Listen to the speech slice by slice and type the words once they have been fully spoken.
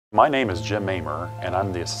My name is Jim Mamer, and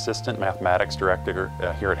I'm the Assistant Mathematics Director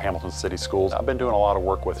here at Hamilton City Schools. I've been doing a lot of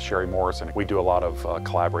work with Sherry Morrison. We do a lot of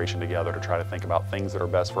collaboration together to try to think about things that are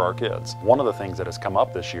best for our kids. One of the things that has come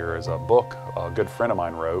up this year is a book a good friend of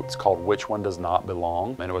mine wrote. It's called Which One Does Not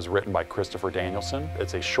Belong, and it was written by Christopher Danielson.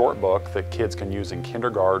 It's a short book that kids can use in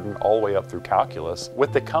kindergarten all the way up through calculus.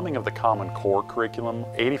 With the coming of the Common Core curriculum,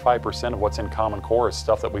 85% of what's in Common Core is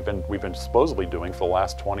stuff that we've been supposedly doing for the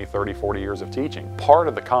last 20, 30, 40 years of teaching. Part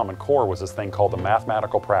of the Common Core was this thing called the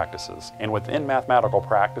mathematical practices. And within mathematical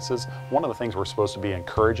practices, one of the things we're supposed to be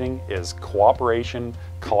encouraging is cooperation,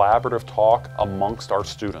 collaborative talk amongst our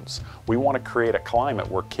students. We want to create a climate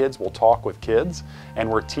where kids will talk with kids and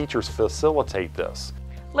where teachers facilitate this.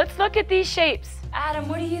 Let's look at these shapes. Adam,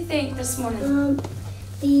 what do you think this morning?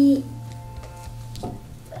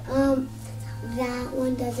 That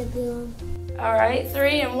one doesn't belong. All right,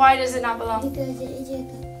 3, and why does it not belong? Because it's like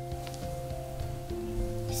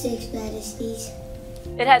 6 vertices.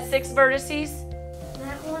 It has 6 vertices.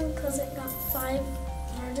 That one, because it got 5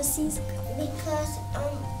 vertices. Because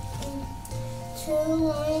 2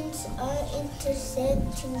 lines are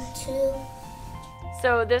intersecting 2.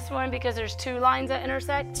 So this one, because there's 2 lines that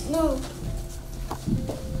intersect? No.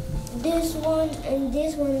 This one and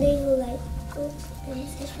this one, they go like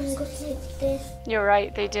this. This one goes like this. You're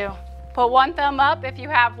right, they do. Put 1 thumb up if you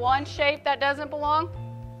have 1 shape that doesn't belong.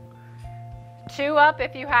 2 up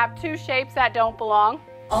if you have 2 shapes that don't belong.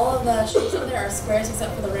 All of the shapes up there are squares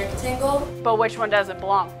except for the rectangle. But which one doesn't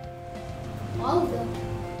belong? All of them.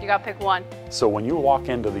 You gotta pick one. So when you walk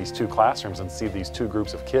into these 2 classrooms and see these 2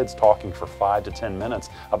 groups of kids talking for 5 to 10 minutes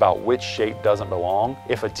about which shape doesn't belong,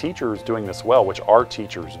 if a teacher is doing this well, which our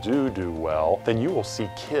teachers do well, then you will see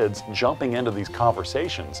kids jumping into these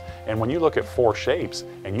conversations. And when you look at 4 shapes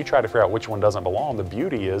and you try to figure out which one doesn't belong, the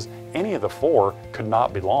beauty is any of the 4 could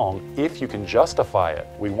not belong if you can justify it.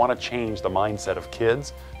 We want to change the mindset of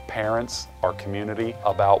kids, parents, our community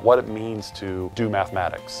about what it means to do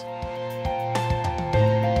mathematics.